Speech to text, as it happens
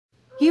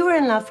You were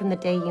in love from the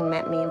day you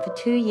met me, and for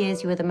 2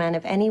 years you were the man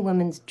of any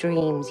woman's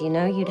dreams, you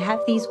know? You'd have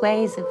these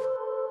ways of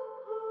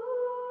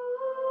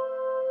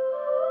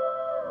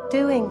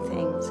doing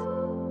things.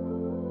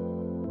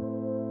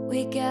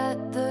 We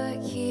gather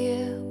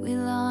here, we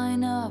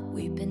line up,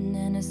 we've been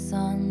in a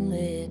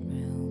sunlit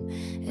room.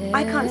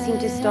 I can't seem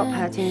to stop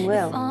hurting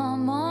Will. If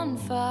I'm on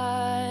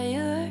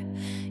fire,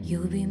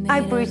 you'll be made I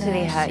of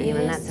brutally hurt you,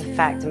 and that's a ashes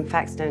fact, and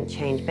facts don't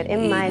change. But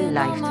in my Even on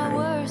my lifetime,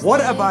 worst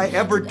What have I days,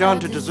 ever done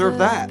to deserve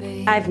that?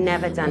 I've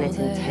never done it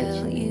all the hell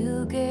intentionally.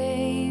 you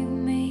gave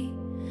me,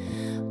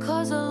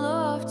 'cause I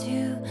loved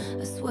you,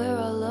 I swear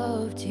I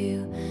loved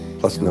you.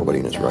 Plus, nobody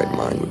in his right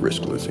mind would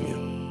risk losing you.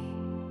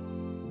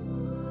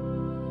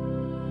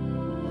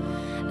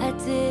 I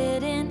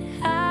didn't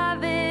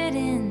have it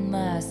in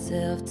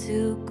myself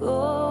to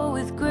go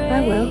with grace.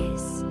 I will.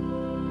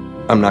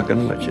 I'm not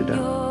gonna let you down.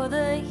 You're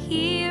the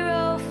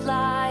hero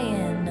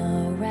flying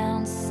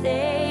around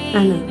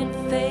saving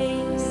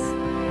face.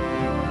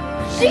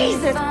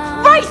 Jesus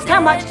Christ,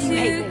 how much do you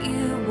hate me?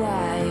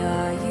 Why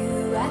are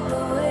you at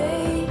the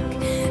wake?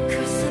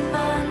 Cursing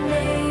my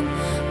name,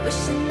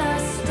 wishing I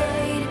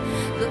stayed.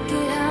 Look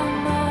at how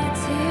my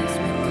tears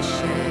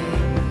ricochet,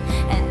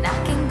 and I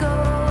can go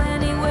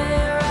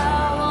anywhere I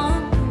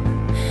want.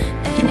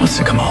 He wants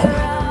to come home.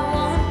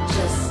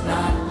 Just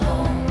not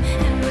home.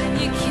 And when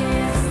you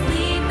can't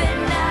sleep at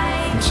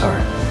night, I'm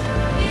sorry.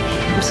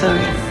 I'm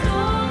sorry.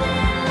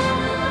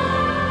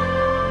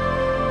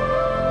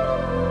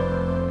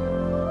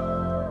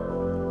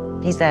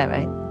 He's there,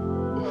 right?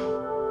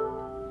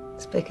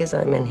 It's because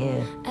I'm in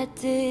here. I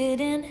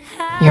didn't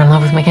have You're in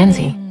love with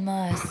MacKenzie.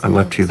 I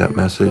left you that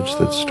message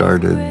that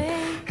started,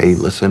 hey,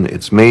 listen,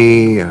 it's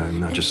me. I'm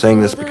not just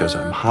saying this because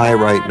I'm high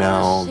right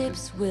now.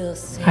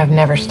 I've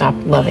never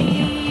stopped loving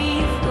you.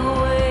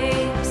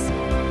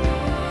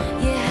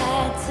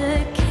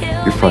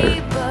 You're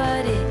fired.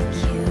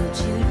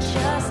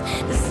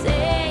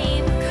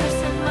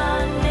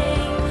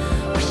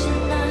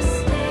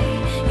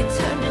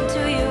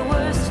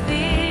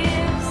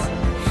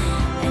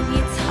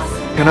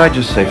 Can I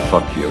just say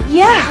fuck you?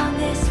 Yeah!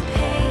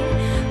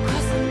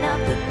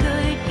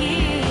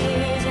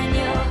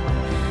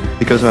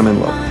 Because I'm in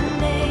love with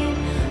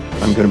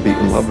you. I'm gonna be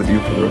in love with you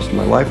for the rest of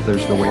my life.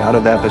 There's no way out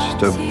of that. That's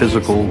just a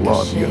physical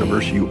law of the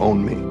universe. You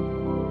own me.